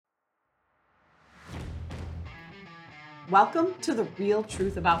Welcome to The Real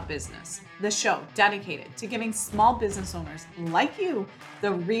Truth About Business, the show dedicated to giving small business owners like you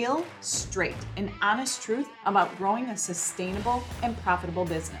the real, straight, and honest truth about growing a sustainable and profitable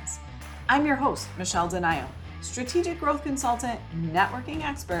business. I'm your host, Michelle Denayo, strategic growth consultant, networking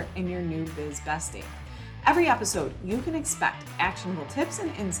expert, and your new biz bestie. Every episode, you can expect actionable tips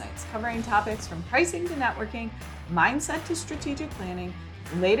and insights covering topics from pricing to networking, mindset to strategic planning,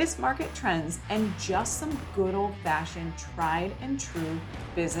 latest market trends, and just some good old-fashioned tried and true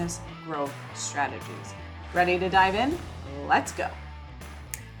business growth strategies. Ready to dive in? Let's go.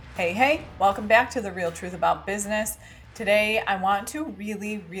 Hey, welcome back to The Real Truth About Business. Today, I want to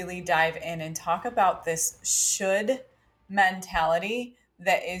really dive in and talk about this should mentality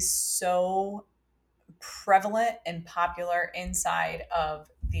that is so prevalent and popular inside of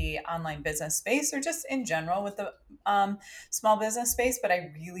the online business space, or just in general with the small business space, but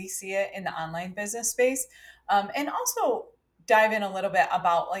I really see it in the online business space. And also dive in a little bit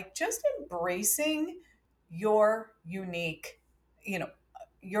about like just embracing your unique,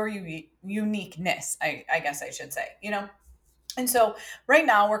 your uniqueness, I guess I should say, And so right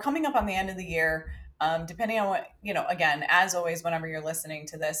now we're coming up on the end of the year. Depending on what, again, as always, whenever you're listening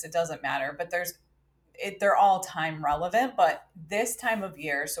to this, it doesn't matter, but they're all time relevant, but this time of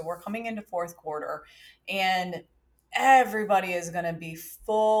year, so we're coming into fourth quarter and everybody is going to be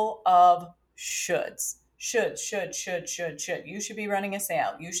full of shoulds. Should. You should be running a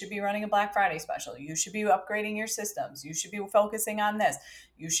sale. You should be running a Black Friday special. You should be upgrading your systems. You should be focusing on this.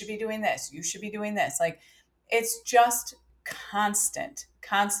 You should be doing this. You should be doing this. Like, it's just constant,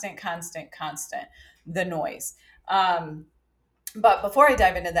 the noise. But before I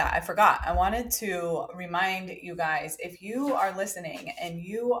dive into that, I forgot. I wanted to remind you guys, if you are listening and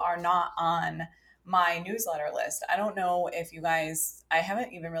you are not on my newsletter list, I don't know if you guys, I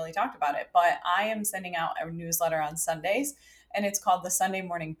haven't even really talked about it, but I am sending out a newsletter on Sundays, and it's called the Sunday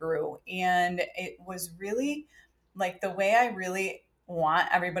Morning Brew. And it was really like the way I really want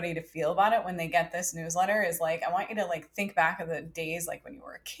everybody to feel about it when they get this newsletter is like, I want you to like think back of the days like when you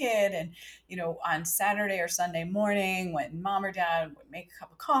were a kid and on Saturday or Sunday morning when mom or dad would make a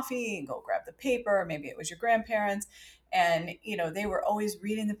cup of coffee and go grab the paper. Maybe it was your grandparents, and they were always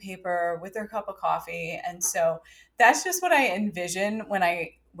reading the paper with their cup of coffee. And so that's just what I envision when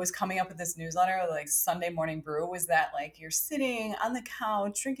I was coming up with this newsletter, like Sunday Morning Brew, was that like you're sitting on the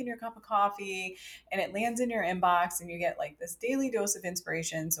couch drinking your cup of coffee and it lands in your inbox and you get like this daily dose of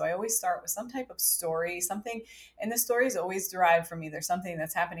inspiration. So I always start with some type of story, something, and the story is always derived from either something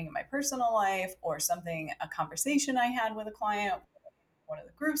that's happening in my personal life or a conversation I had with a client, one of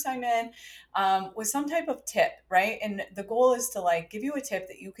the groups I'm in, with some type of tip, right? And the goal is to like give you a tip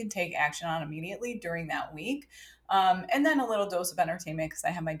that you can take action on immediately during that week. And then a little dose of entertainment because I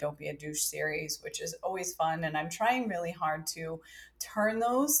have my Don't Be a Douche series, which is always fun. And I'm trying really hard to turn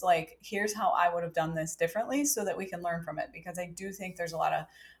those, like, here's how I would have done this differently so that we can learn from it. Because I do think there's a lot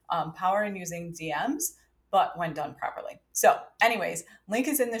of power in using DMs, but when done properly. So anyways, link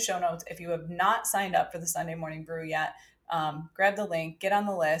is in the show notes. If you have not signed up for the Sunday Morning Brew yet, grab the link, get on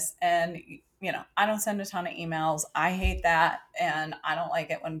the list. And, I don't send a ton of emails. I hate that. And I don't like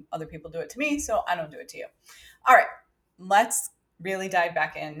it when other people do it to me. So I don't do it to you. All right, let's really dive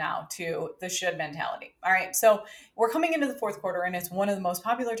back in now to the should mentality. All right, so we're coming into the fourth quarter, and it's one of the most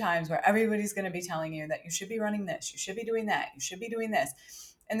popular times where everybody's going to be telling you that you should be running this, you should be doing that, you should be doing this.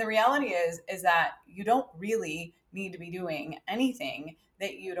 And the reality is that you don't really need to be doing anything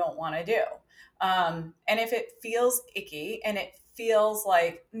that you don't want to do. And if it feels icky and it feels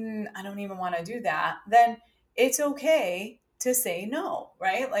like, I don't even want to do that, then it's okay to say no,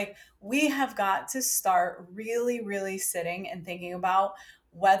 right? Like, we have got to start really sitting and thinking about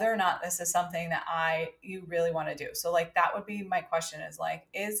whether or not this is something that you really want to do. So like, that would be my question is like,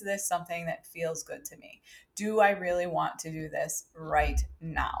 is this something that feels good to me? Do I really want to do this right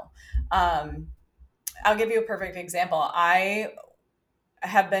now? I'll give you a perfect example. I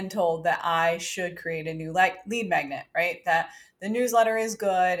have been told that I should create a new lead magnet, right? That the newsletter is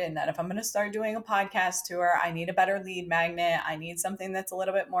good. And that if I'm going to start doing a podcast tour, I need a better lead magnet. I need something that's a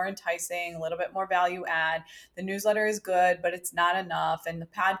little bit more enticing, a little bit more value add. The newsletter is good, but it's not enough. And the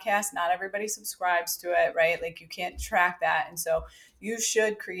podcast, not everybody subscribes to it, right? Like, you can't track that. And so you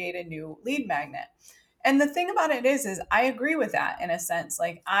should create a new lead magnet. And the thing about it is I agree with that in a sense.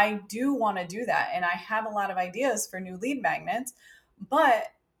 Like, I do want to do that. And I have a lot of ideas for new lead magnets. But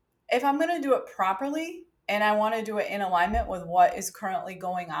if I'm going to do it properly and I want to do it in alignment with what is currently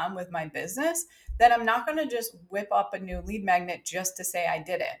going on with my business, then I'm not going to just whip up a new lead magnet just to say I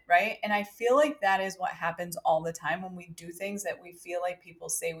did it, right? And I feel like that is what happens all the time when we do things that we feel like people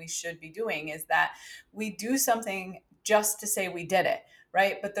say we should be doing, is that we do something just to say we did it,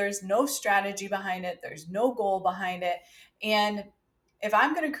 right? But there's no strategy behind it, there's no goal behind it. And if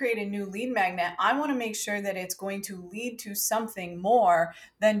I'm going to create a new lead magnet, I want to make sure that it's going to lead to something more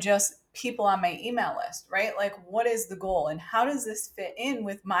than just people on my email list, right? Like, what is the goal and how does this fit in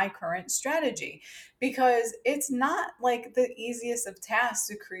with my current strategy? Because it's not like the easiest of tasks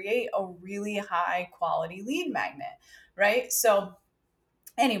to create a really high quality lead magnet, right? So,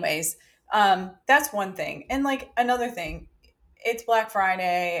 anyways, that's one thing. And like another thing, it's Black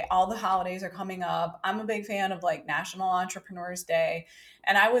Friday, all the holidays are coming up. I'm a big fan of like National Entrepreneurs Day.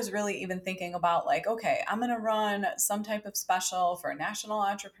 And I was really even thinking about like, okay, I'm going to run some type of special for National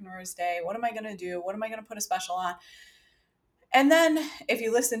Entrepreneurs Day. What am I going to do? What am I going to put a special on? And then if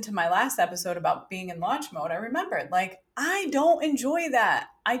you listen to my last episode about being in launch mode, I remembered like, I don't enjoy that.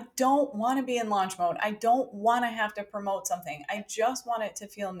 I don't want to be in launch mode. I don't want to have to promote something. I just want it to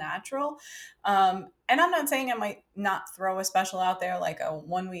feel natural. And I'm not saying I might not throw a special out there, like a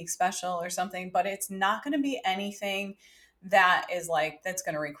 1 week special or something, but it's not going to be anything that is like that's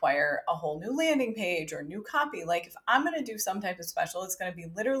going to require a whole new landing page or new copy. Like if I'm going to do some type of special, it's going to be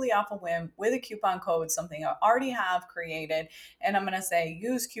literally off a whim with a coupon code, something I already have created, and I'm going to say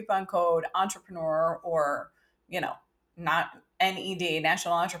use coupon code entrepreneur, or not NED,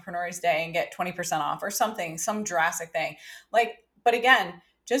 National Entrepreneurs Day, and get 20% off or something, some drastic thing. Like, but again,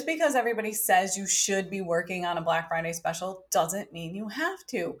 just because everybody says you should be working on a Black Friday special doesn't mean you have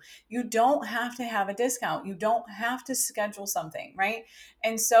to. You don't have to have a discount. You don't have to schedule something, right?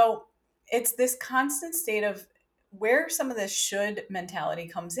 And so it's this constant state of where some of this should mentality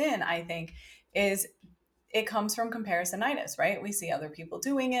comes in, I think, is it comes from comparisonitis, right? We see other people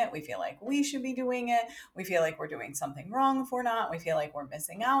doing it. We feel like we should be doing it. We feel like we're doing something wrong if we're not. We feel like we're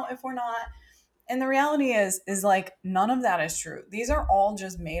missing out if we're not. And the reality is like none of that is true. These are all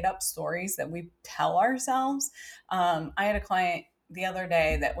just made up stories that we tell ourselves. I had a client the other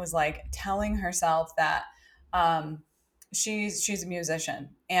day that was like telling herself that um, she's a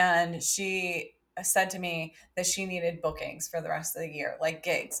musician, and she said to me that she needed bookings for the rest of the year, like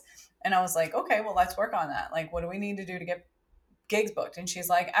gigs. And I was like, okay, well, let's work on that. Like, what do we need to do to get gigs booked? And she's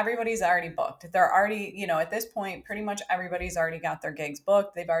like, everybody's already booked. They're already, at this point, pretty much everybody's already got their gigs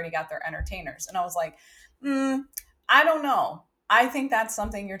booked. They've already got their entertainers. And I was like, I don't know. I think that's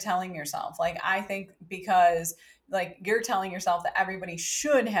something you're telling yourself. Like, I think because like you're telling yourself that everybody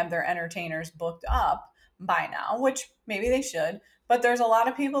should have their entertainers booked up by now, which maybe they should. But there's a lot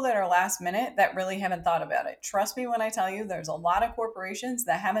of people that are last minute that really haven't thought about it. Trust me when I tell you, there's a lot of corporations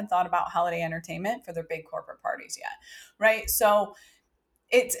that haven't thought about holiday entertainment for their big corporate parties yet, right? So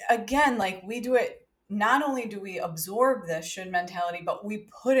it's again like we do it, not only do we absorb this should mentality, but we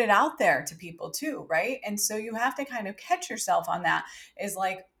put it out there to people too, right? And so you have to kind of catch yourself on that, is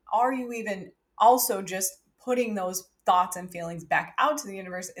like, are you even also just putting those thoughts and feelings back out to the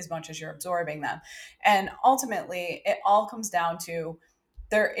universe as much as you're absorbing them? And ultimately it all comes down to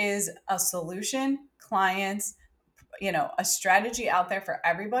there is a solution, clients, a strategy out there for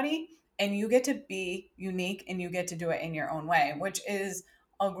everybody, and you get to be unique and you get to do it in your own way, which is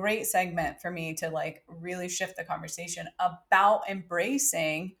a great segment for me to like really shift the conversation about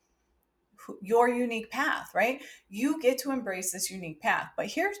embracing your unique path, right? You get to embrace this unique path. But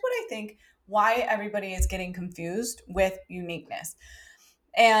here's what I think why everybody is getting confused with uniqueness.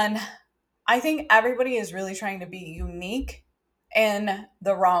 And I think everybody is really trying to be unique in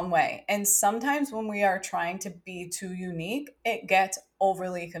the wrong way. And sometimes when we are trying to be too unique, it gets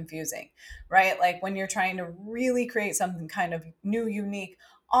overly confusing, right? Like when you're trying to really create something kind of new, unique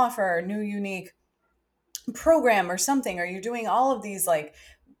offer, new, unique program or something, or you're doing all of these like,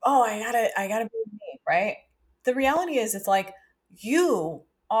 oh, I gotta be unique, right? The reality is it's like you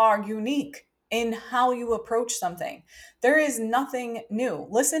are unique in how you approach something. There is nothing new.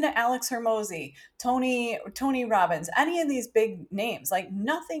 Listen to Alex Hermosi, Tony Robbins, any of these big names. Like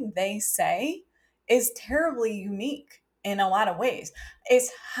nothing they say is terribly unique in a lot of ways.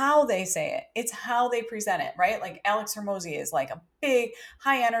 It's how they say it. It's how they present it, right? Like Alex Hermosi is like a big,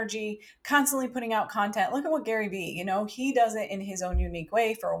 high energy, constantly putting out content. Look at what Gary Vee, he does it in his own unique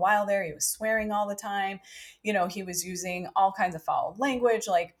way. For a while there, he was swearing all the time. He was using all kinds of foul language.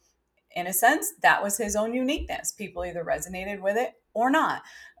 Like, in a sense, that was his own uniqueness. People either resonated with it or not.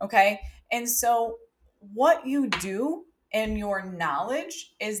 Okay. And so, what you do and your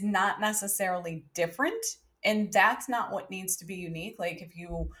knowledge is not necessarily different. And that's not what needs to be unique. Like, if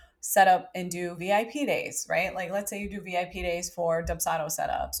you set up and do VIP days, right? Like, let's say you do VIP days for Dubsado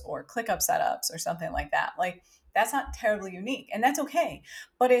setups or ClickUp setups or something like that. Like, That's not terribly unique, and that's okay.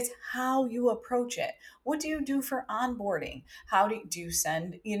 But it's how you approach it. What do you do for onboarding? How do you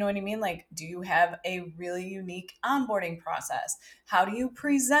send, you know what I mean? Like, do you have a really unique onboarding process? How do you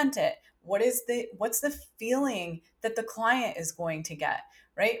present it? What's the feeling that the client is going to get,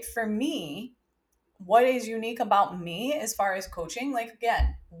 right? For me, what is unique about me as far as coaching, like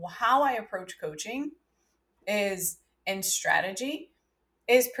again, how I approach coaching is in strategy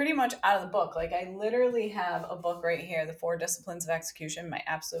is pretty much out of the book. Like I literally have a book right here, The Four Disciplines of Execution, my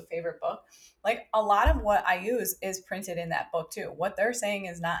absolute favorite book. Like a lot of what I use is printed in that book too. What they're saying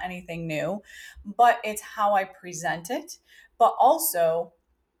is not anything new, but it's how I present it, but also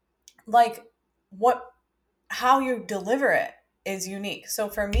like what how you deliver it is unique. So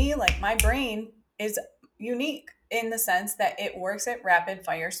for me, like my brain is unique in the sense that it works at rapid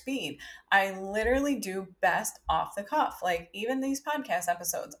fire speed. I literally do best off the cuff. Like even these podcast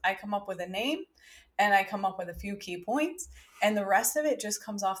episodes, I come up with a name and I come up with a few key points and the rest of it just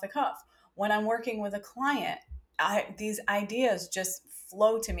comes off the cuff. When I'm working with a client, these ideas just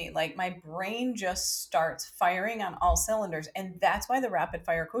flow to me. Like my brain just starts firing on all cylinders. And that's why the rapid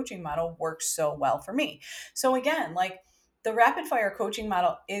fire coaching model works so well for me. So again, like the rapid fire coaching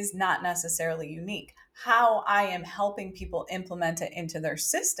model is not necessarily unique. How I am helping people implement it into their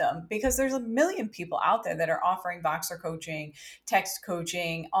system, because there's a million people out there that are offering Voxer coaching, text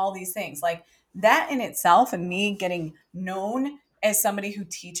coaching, all these things. Like that in itself, and me getting known as somebody who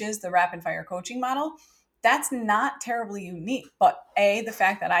teaches the rapid fire coaching model, that's not terribly unique. But A, the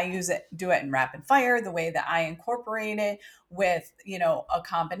fact that I do it in rapid fire, the way that I incorporate it with, a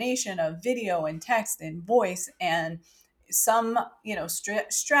combination of video and text and voice and some,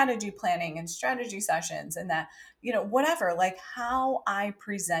 strategy planning and strategy sessions and that, whatever, like how I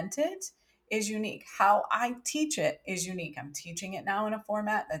present it is unique. How I teach it is unique. I'm teaching it now in a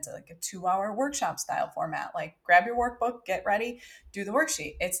format that's like a 2-hour workshop style format. Like grab your workbook, get ready, do the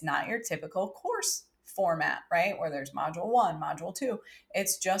worksheet. It's not your typical course format, right? Where there's module one, module two.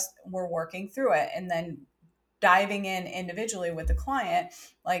 It's just we're working through it and then diving in individually with the client,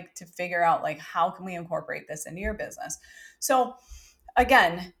 like to figure out like how can we incorporate this into your business. So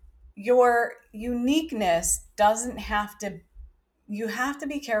again, your uniqueness doesn't have to you have to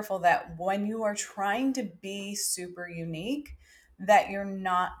be careful that when you are trying to be super unique, that you're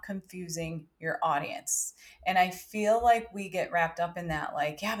not confusing your audience. And I feel like we get wrapped up in that,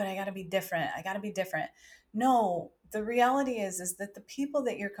 like, yeah, but I got to be different. I got to be different. No, the reality is that the people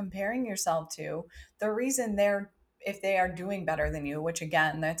that you're comparing yourself to, the reason if they are doing better than you, which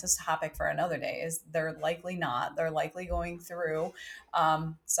again, that's a topic for another day, is they're likely not. They're likely going through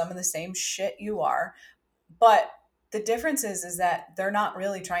some of the same shit you are. But the difference is that they're not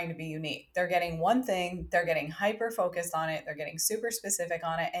really trying to be unique. They're getting one thing, they're getting hyper focused on it, they're getting super specific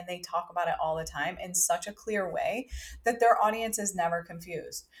on it, and they talk about it all the time in such a clear way that their audience is never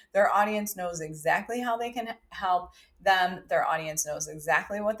confused. Their audience knows exactly how they can help them, their audience knows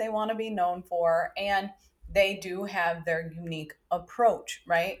exactly what they want to be known for, and they do have their unique approach,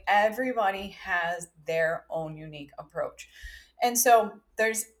 right? Everybody has their own unique approach. And so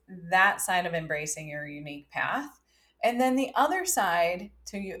there's that side of embracing your unique path. And then the other side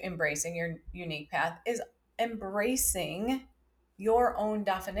to you embracing your unique path is embracing your own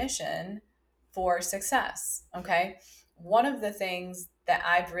definition for success. Okay. One of the things that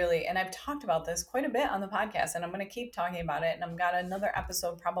I've talked about this quite a bit on the podcast, and I'm going to keep talking about it. And I've got another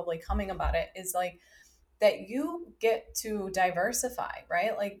episode probably coming about it, is like that you get to diversify,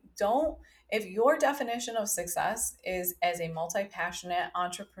 right? Like, if your definition of success is as a multi passionate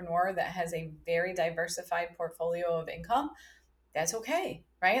entrepreneur that has a very diversified portfolio of income, that's okay,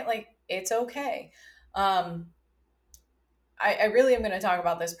 right? Like, it's okay. Um, I really am going to talk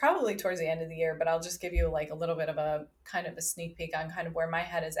about this probably towards the end of the year, but I'll just give you like a little bit of a kind of a sneak peek on kind of where my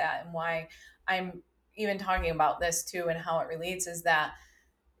head is at and why I'm even talking about this too and how it relates is that,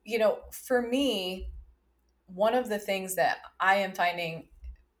 for me, one of the things that I am finding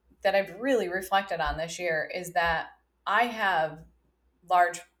that I've really reflected on this year is that I have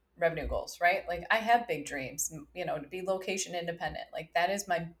large revenue goals, right? Like I have big dreams, to be location independent. Like that is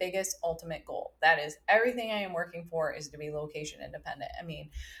my biggest ultimate goal. That is everything I am working for, is to be location independent. I mean,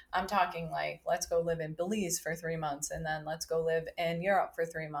 I'm talking like, let's go live in Belize for 3 months and then let's go live in Europe for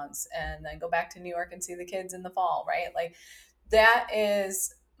 3 months and then go back to New York and see the kids in the fall, right? Like that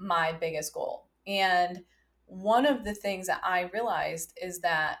is my biggest goal. And one of the things that I realized is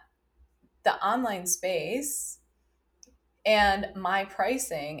that the online space and my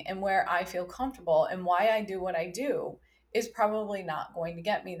pricing and where I feel comfortable and why I do what I do is probably not going to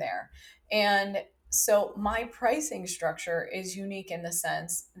get me there. And so my pricing structure is unique in the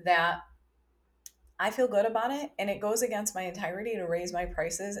sense that I feel good about it, and it goes against my integrity to raise my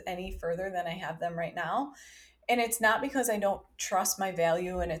prices any further than I have them right now. And it's not because I don't trust my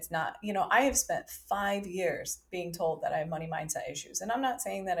value. And it's not, I have spent 5 years being told that I have money mindset issues. And I'm not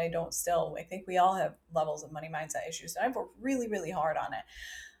saying that I don't still, I think we all have levels of money mindset issues. And I've worked really, really hard on it.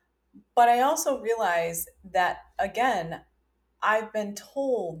 But I also realize that, again, I've been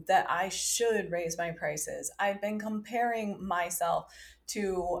told that I should raise my prices. I've been comparing myself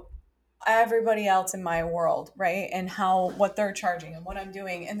to everybody else in my world, right? And how what they're charging and what I'm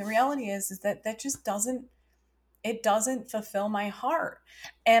doing. And the reality is that that just doesn't fulfill my heart.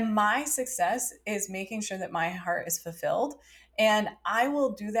 And my success is making sure that my heart is fulfilled. And I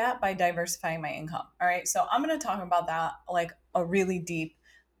will do that by diversifying my income. All right. So I'm going to talk about that like a really deep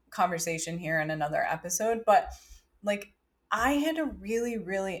conversation here in another episode. But like, I had to really,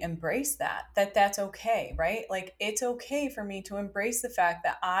 really embrace that that's okay, right? Like, it's okay for me to embrace the fact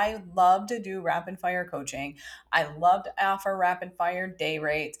that I love to do rapid fire coaching. I love to offer rapid fire day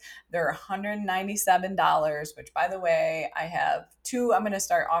rates. They're $197, which, by the way, I have two. I'm going to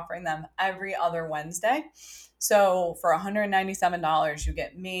start offering them every other Wednesday. So for $197, you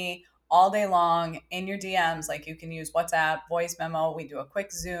get me all day long in your DMs. Like, you can use WhatsApp, voice memo. We do a quick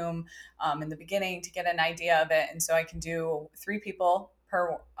Zoom in the beginning to get an idea of it. And so I can do 3 people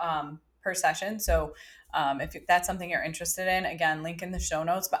per session. So if that's something you're interested in, again, link in the show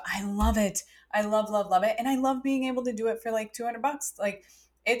notes. But I love it. I love it. And I love being able to do it for like $200. Like,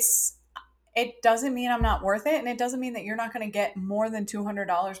 it's it doesn't mean I'm not worth it. And it doesn't mean that you're not going to get more than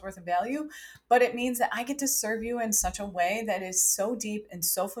 $200 worth of value, but it means that I get to serve you in such a way that is so deep and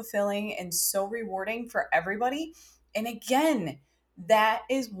so fulfilling and so rewarding for everybody. And again, that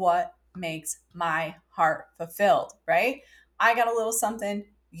is what makes my heart fulfilled, right? I got a little something,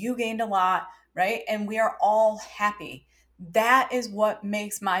 you gained a lot, right? And we are all happy. That is what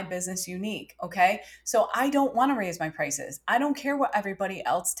makes my business unique. Okay. So I don't want to raise my prices. I don't care what everybody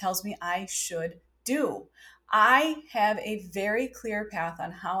else tells me I should do. I have a very clear path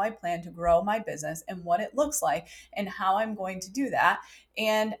on how I plan to grow my business and what it looks like and how I'm going to do that.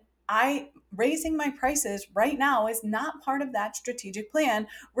 And I raising my prices right now is not part of that strategic plan,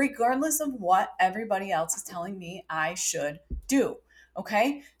 regardless of what everybody else is telling me I should do.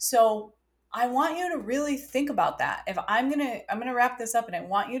 Okay. So I want you to really think about that. If I'm gonna wrap this up and I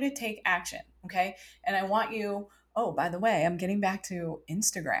want you to take action, okay? And I want you, oh, by the way, I'm getting back to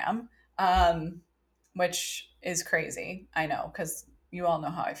Instagram, which is crazy. I know, because you all know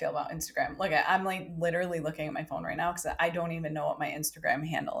how I feel about Instagram. Look, I'm like literally looking at my phone right now because I don't even know what my Instagram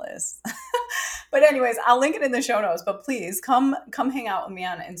handle is. But anyways, I'll link it in the show notes. But please come hang out with me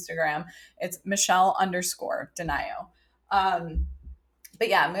on Instagram. It's Michelle_Denio. But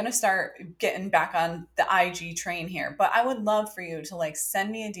yeah, I'm gonna start getting back on the IG train here. But I would love for you to like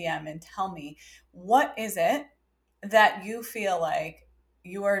send me a DM and tell me, what is it that you feel like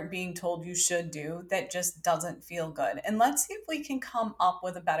you are being told you should do that just doesn't feel good. And let's see if we can come up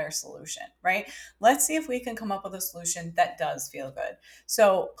with a better solution, right? Let's see if we can come up with a solution that does feel good.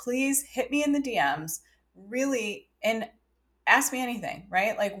 So please hit me in the DMs, really, and ask me anything,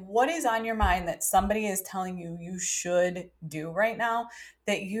 right? Like, what is on your mind that somebody is telling you you should do right now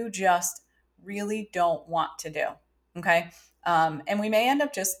that you just really don't want to do? Okay. And we may end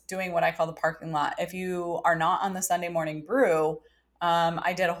up just doing what I call the parking lot. If you are not on the Sunday morning brew,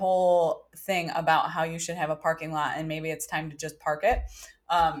 I did a whole thing about how you should have a parking lot and maybe it's time to just park it.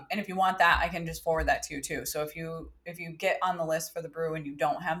 And if you want that, I can just forward that to you too. So if you get on the list for the brew and you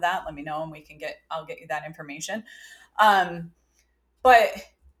don't have that, let me know and I'll get you that information. Um, but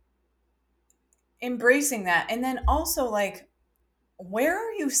embracing that, and then also like, where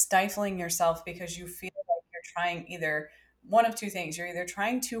are you stifling yourself because you feel like you're trying either one of two things? You're either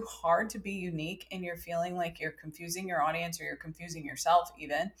trying too hard to be unique and you're feeling like you're confusing your audience or you're confusing yourself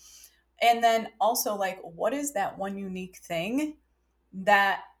even. And then also, like, what is that one unique thing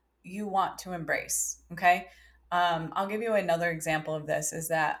that you want to embrace? Okay. I'll give you another example of this is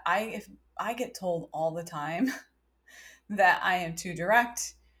that if I get told all the time that I am too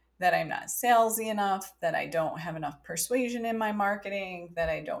direct, that I'm not salesy enough, that I don't have enough persuasion in my marketing, that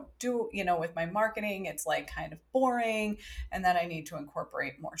I don't do, with my marketing, it's like kind of boring, and that I need to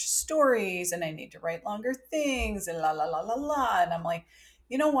incorporate more stories and I need to write longer things and la la la la la. And I'm like,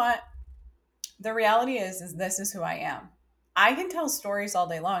 you know what? The reality is this is who I am. I can tell stories all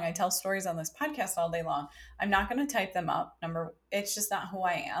day long. I tell stories on this podcast all day long. I'm not going to type them up. It's just not who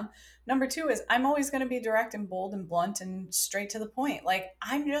I am. Number two is I'm always going to be direct and bold and blunt and straight to the point. Like,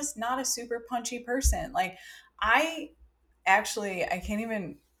 I'm just not a super punchy person. Like, I I can't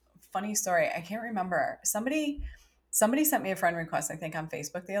even, funny story. I can't remember. Somebody somebody sent me a friend request, I think on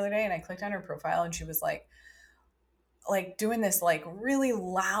Facebook the other day, and I clicked on her profile and she was like doing this like really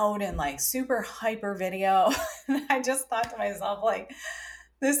loud and like super hyper video. And I just thought to myself, like,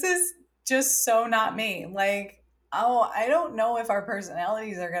 this is just so not me. Like, oh, I don't know if our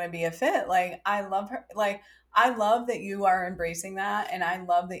personalities are going to be a fit. Like, I love her. Like, I love that you are embracing that. And I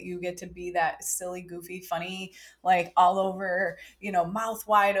love that you get to be that silly, goofy, funny, like all over, mouth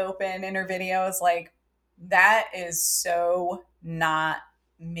wide open in her videos. Like, that is so not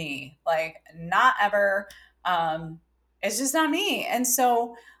me. Like, not ever. Um, it's just not me. And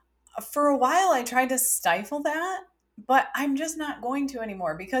so, for a while I tried to stifle that, but I'm just not going to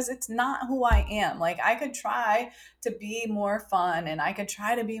anymore because it's not who I am. Like, I could try to be more fun and I could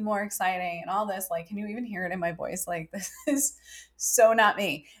try to be more exciting and all this. Like, can you even hear it in my voice? Like, this is so not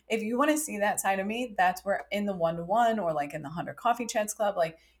me. If you want to see that side of me, that's where in the 1-to-1 or like in the 100 Coffee Chats Club,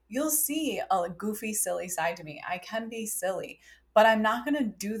 like, you'll see a goofy, silly side to me. I can be silly, but I'm not going to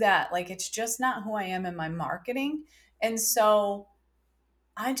do that. Like, it's just not who I am in my marketing. And so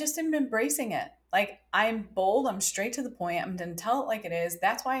I just am embracing it. Like, I'm bold, I'm straight to the point. I'm going to tell it like it is.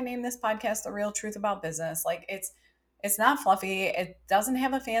 That's why I named this podcast The Real Truth About Business. Like, it's not fluffy. It doesn't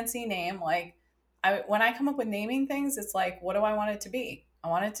have a fancy name. Like, when I come up with naming things, it's like, what do I want it to be? I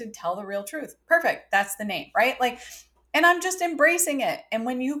want it to tell the real truth. Perfect. That's the name, right? Like, and I'm just embracing it. And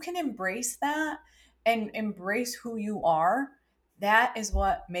when you can embrace that and embrace who you are, that is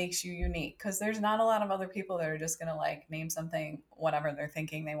what makes you unique, because there's not a lot of other people that are just going to like name something whatever they're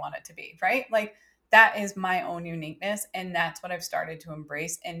thinking they want it to be, right? Like, that is my own uniqueness, and that's what I've started to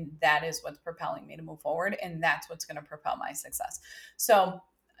embrace, and that is what's propelling me to move forward, and that's what's going to propel my success. So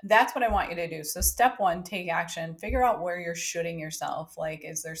that's what I want you to do. So step one, take action, figure out where you're shooting yourself. Like,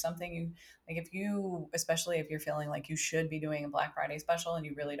 is there something you like, if you, especially if you're feeling like you should be doing a Black Friday special and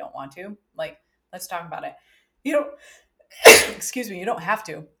you really don't want to, like, let's talk about it. You don't excuse me, you don't have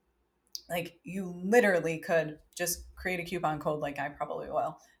to. Like, you literally could just create a coupon code, like I probably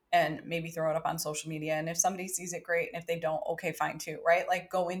will, and maybe throw it up on social media. And if somebody sees it, great. And if they don't, okay, fine too, right? Like,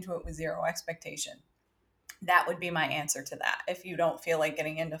 go into it with zero expectation. That would be my answer to that if you don't feel like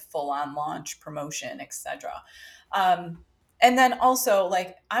getting into full on launch promotion, etc. um, and then also,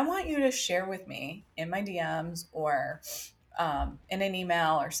 like, I want you to share with me in my DMs or in an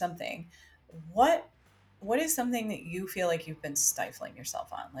email or something, what what is something that you feel like you've been stifling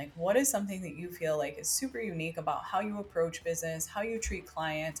yourself on? Like, what is something that you feel like is super unique about how you approach business, how you treat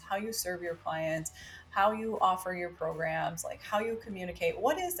clients, how you serve your clients, how you offer your programs, like how you communicate?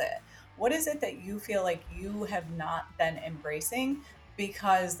 What is it? What is it that you feel like you have not been embracing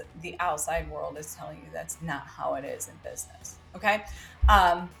because the outside world is telling you that's not how it is in business? Okay.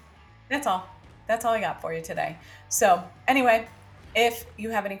 Um, that's all. That's all I got for you today. So, anyway, if you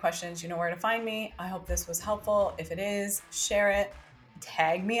have any questions, you know where to find me. I hope this was helpful. If it is, share it.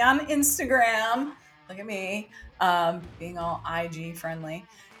 Tag me on Instagram. Look at me, being all IG friendly.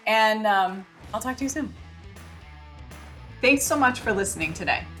 And I'll talk to you soon. Thanks so much for listening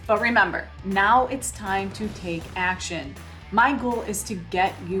today. But remember, now it's time to take action. My goal is to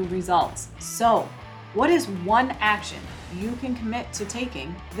get you results. So, what is one action you can commit to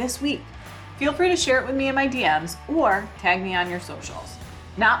taking this week? Feel free to share it with me in my DMs or tag me on your socials.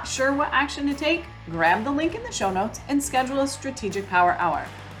 Not sure what action to take? Grab the link in the show notes and schedule a strategic power hour.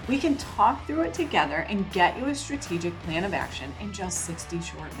 We can talk through it together and get you a strategic plan of action in just 60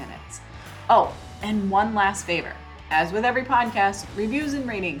 short minutes. Oh, and one last favor. As with every podcast, reviews and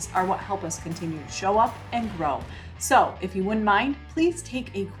ratings are what help us continue to show up and grow. So if you wouldn't mind, please take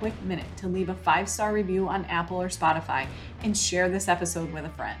a quick minute to leave a 5-star review on Apple or Spotify and share this episode with a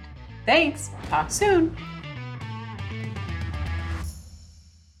friend. Thanks. Talk soon.